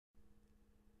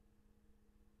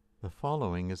The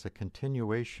following is a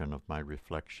continuation of my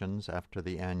reflections after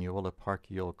the annual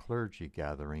eparchial clergy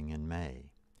gathering in May.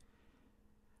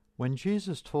 When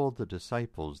Jesus told the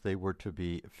disciples they were to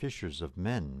be fishers of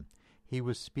men, he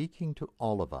was speaking to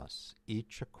all of us,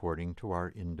 each according to our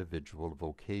individual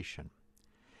vocation.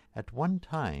 At one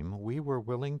time, we were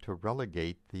willing to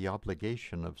relegate the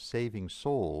obligation of saving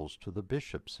souls to the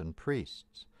bishops and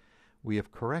priests. We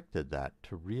have corrected that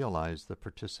to realize the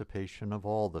participation of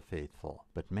all the faithful,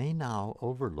 but may now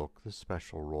overlook the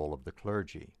special role of the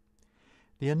clergy.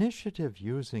 The initiative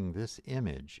using this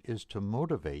image is to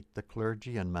motivate the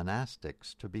clergy and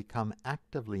monastics to become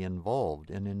actively involved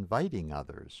in inviting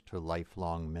others to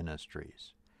lifelong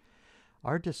ministries.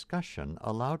 Our discussion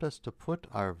allowed us to put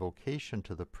our vocation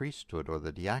to the priesthood or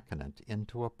the diaconate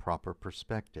into a proper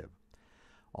perspective.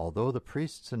 Although the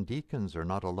priests and deacons are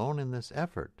not alone in this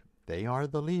effort, they are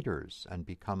the leaders and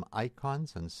become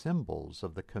icons and symbols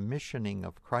of the commissioning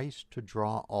of Christ to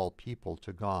draw all people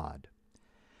to God.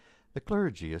 The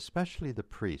clergy, especially the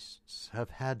priests, have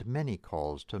had many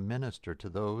calls to minister to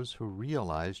those who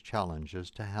realize challenges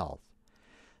to health.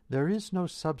 There is no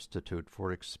substitute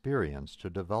for experience to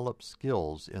develop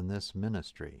skills in this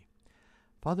ministry.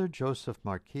 Father Joseph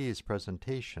Marquis'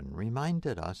 presentation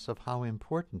reminded us of how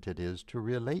important it is to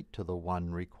relate to the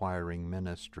one requiring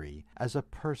ministry as a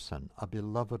person, a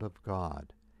beloved of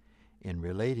God. In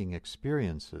relating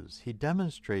experiences, he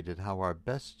demonstrated how our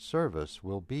best service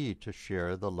will be to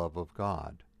share the love of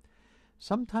God.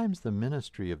 Sometimes the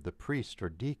ministry of the priest or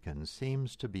deacon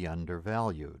seems to be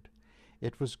undervalued.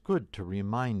 It was good to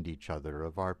remind each other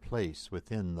of our place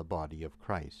within the body of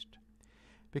Christ.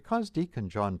 Because Deacon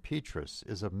John Petrus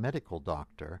is a medical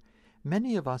doctor,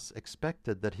 many of us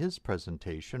expected that his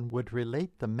presentation would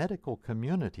relate the medical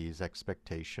community's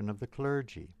expectation of the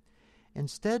clergy.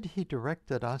 Instead, he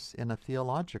directed us in a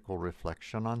theological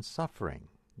reflection on suffering,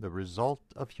 the result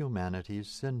of humanity's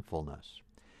sinfulness.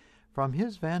 From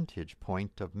his vantage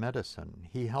point of medicine,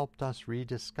 he helped us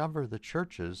rediscover the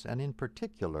Church's, and in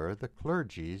particular the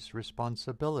clergy's,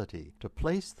 responsibility to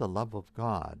place the love of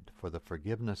God for the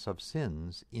forgiveness of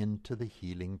sins into the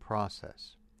healing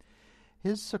process.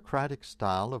 His Socratic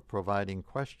style of providing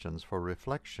questions for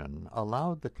reflection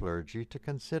allowed the clergy to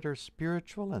consider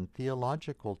spiritual and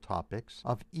theological topics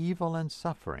of evil and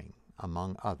suffering,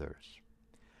 among others.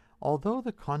 Although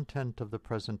the content of the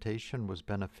presentation was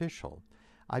beneficial,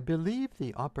 I believe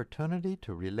the opportunity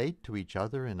to relate to each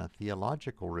other in a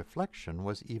theological reflection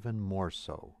was even more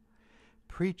so.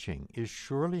 Preaching is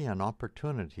surely an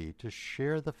opportunity to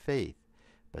share the faith,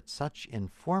 but such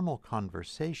informal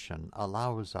conversation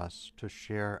allows us to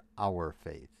share our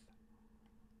faith.